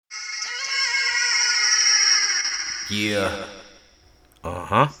Yeah.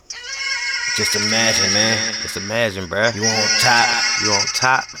 Just imagine, man. Just imagine, bruh. You on top. You on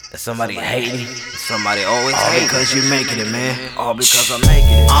top. And somebody hating. Somebody always All hating. because you making it, man. All because I'm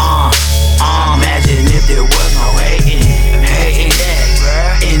making it. Imagine if there was no hating. Hating that,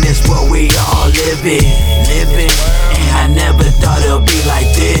 bruh. And it's what we all living. And I never thought it'd be like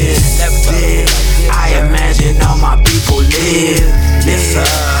this. I imagine all my people live.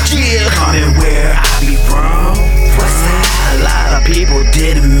 Coming where I be from. A lot of people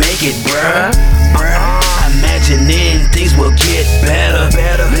didn't make it, bruh. Imagining things will get better.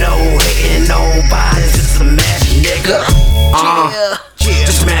 No hating nobody, just imagine, nigga.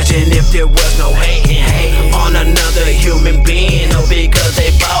 Just imagine if there was no hating on another human being. No, because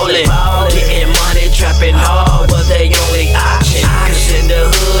they ballin', getting money, trapping hard was they only option. Cause in the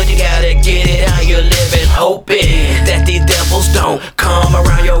hood you gotta get it how you living, hoping that these devils don't come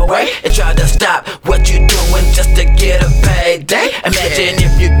around your way and try to stop what you doing just to get a payday. Imagine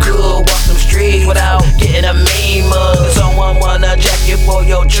if you could walk them streets without getting a mean mug. Someone wanna jack you for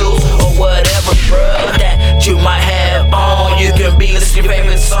your juice or whatever, bruh, that you might have on. You can be listening to your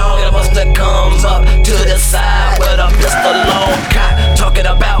favorite song and must have comes up to the side with a pistol on cock, talking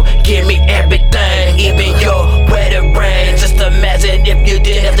about give me everything, even your wedding ring. Just imagine if you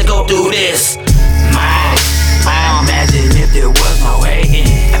didn't have to go through this. Imagine if there was no hating.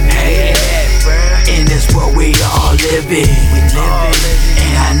 And it's what we all living.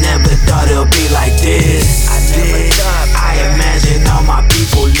 And I never thought it'd be like this. I imagine all my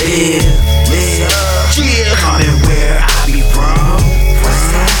people live. Coming where I be from.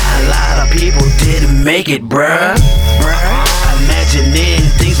 A lot of people didn't make it, bruh. Imagining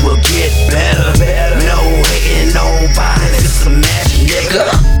things will get better. No hating nobody, just imagine, nigga.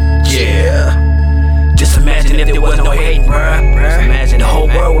 Yeah. Just imagine if there was no hating, bruh. Imagine the whole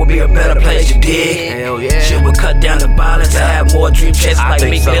world would be a better place, you dig? Hell yeah. Shit would cut down the violence to have more dream chases like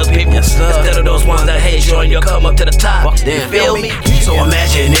Mixed&Prod people. Instead of those ones that hate you and you'll come up to the top. You feel me? So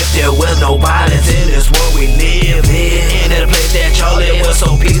imagine if there was no violence in this world we live in. In a place that y'all live was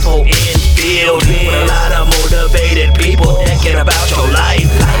so peaceful and filled with a lot of motivated people thinking about your life.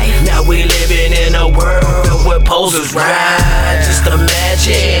 Now we living in a world where posers ride. Just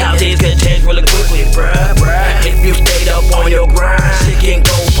imagine how things can change really quickly, bruh. If you stayed up on your grind, shit can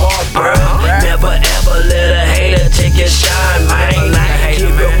go far, bruh. Never ever let a hater take your shine, man.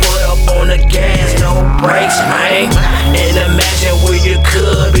 Keep your foot up on the gas, no brakes, man. And imagine where you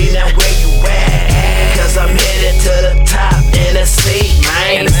could be, now where you at. Cause I'm headed to the top in a seat,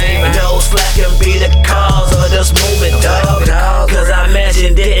 man. No slack can be the cause of this movement, dog. Cause I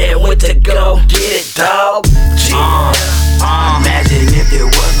imagined it and went to go get it, dog. Imagine if there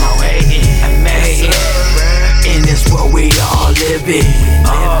was no hating. And it's what we all living.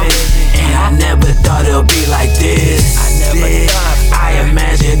 And I never thought it'd be like this. I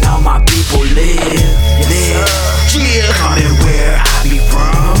imagine all my people live. Coming where I be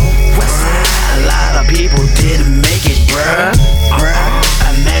from. A lot of people didn't make it, bruh.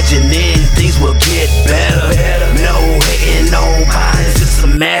 Imagining things will get better. No hating nobody, just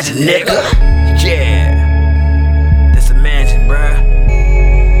imagine, nigga.